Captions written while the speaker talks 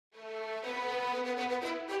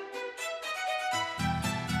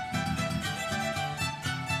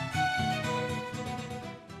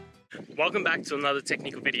Welcome back to another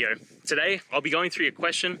technical video. Today, I'll be going through your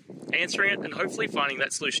question, answering it, and hopefully finding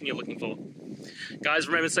that solution you're looking for. Guys,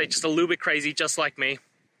 remember to stay just a little bit crazy, just like me,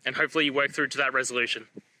 and hopefully you work through to that resolution.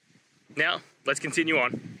 Now, let's continue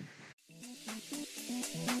on.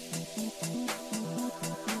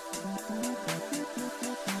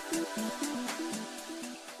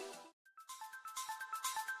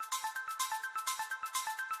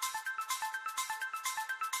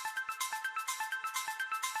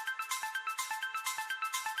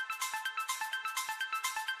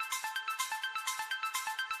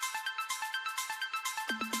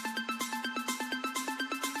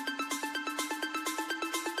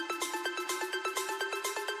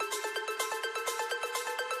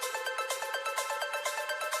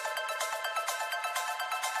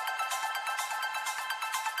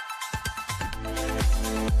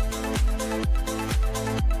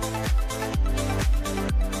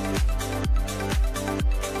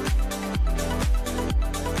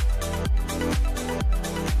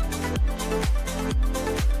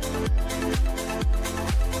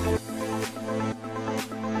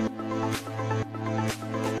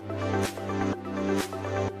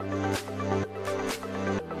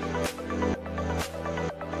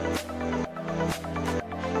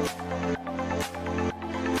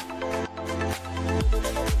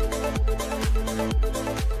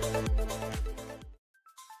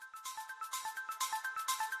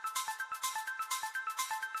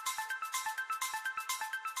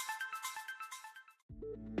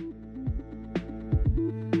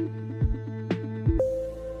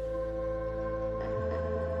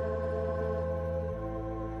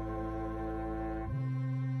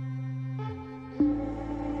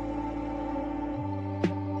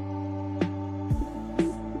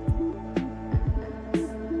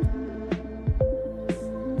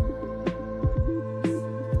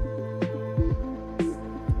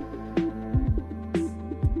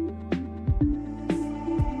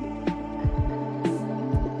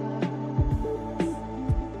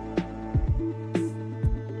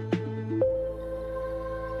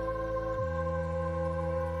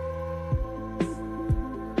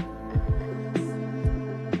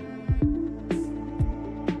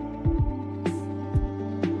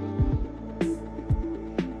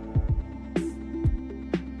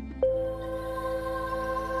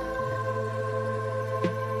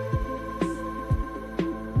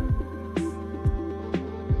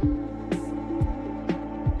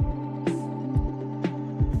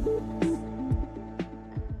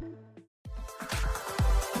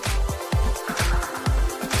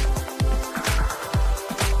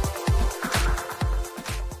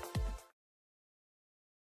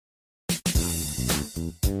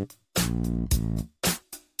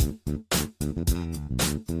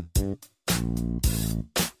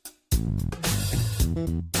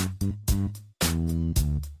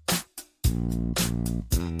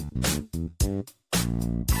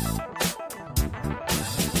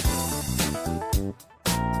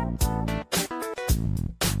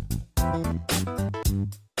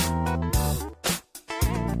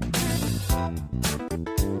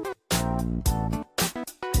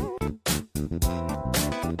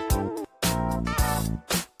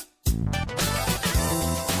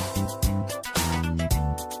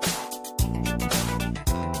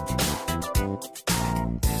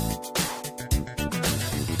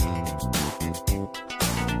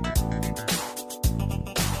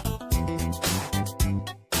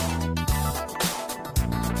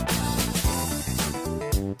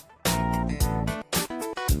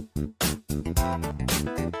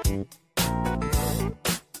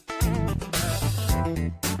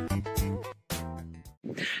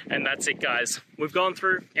 And that's it, guys. We've gone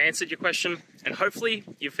through, answered your question, and hopefully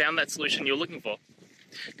you found that solution you're looking for.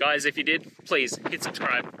 Guys, if you did, please hit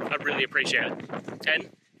subscribe. I'd really appreciate it. And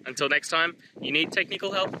until next time, you need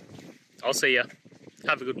technical help, I'll see ya.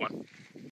 Have a good one.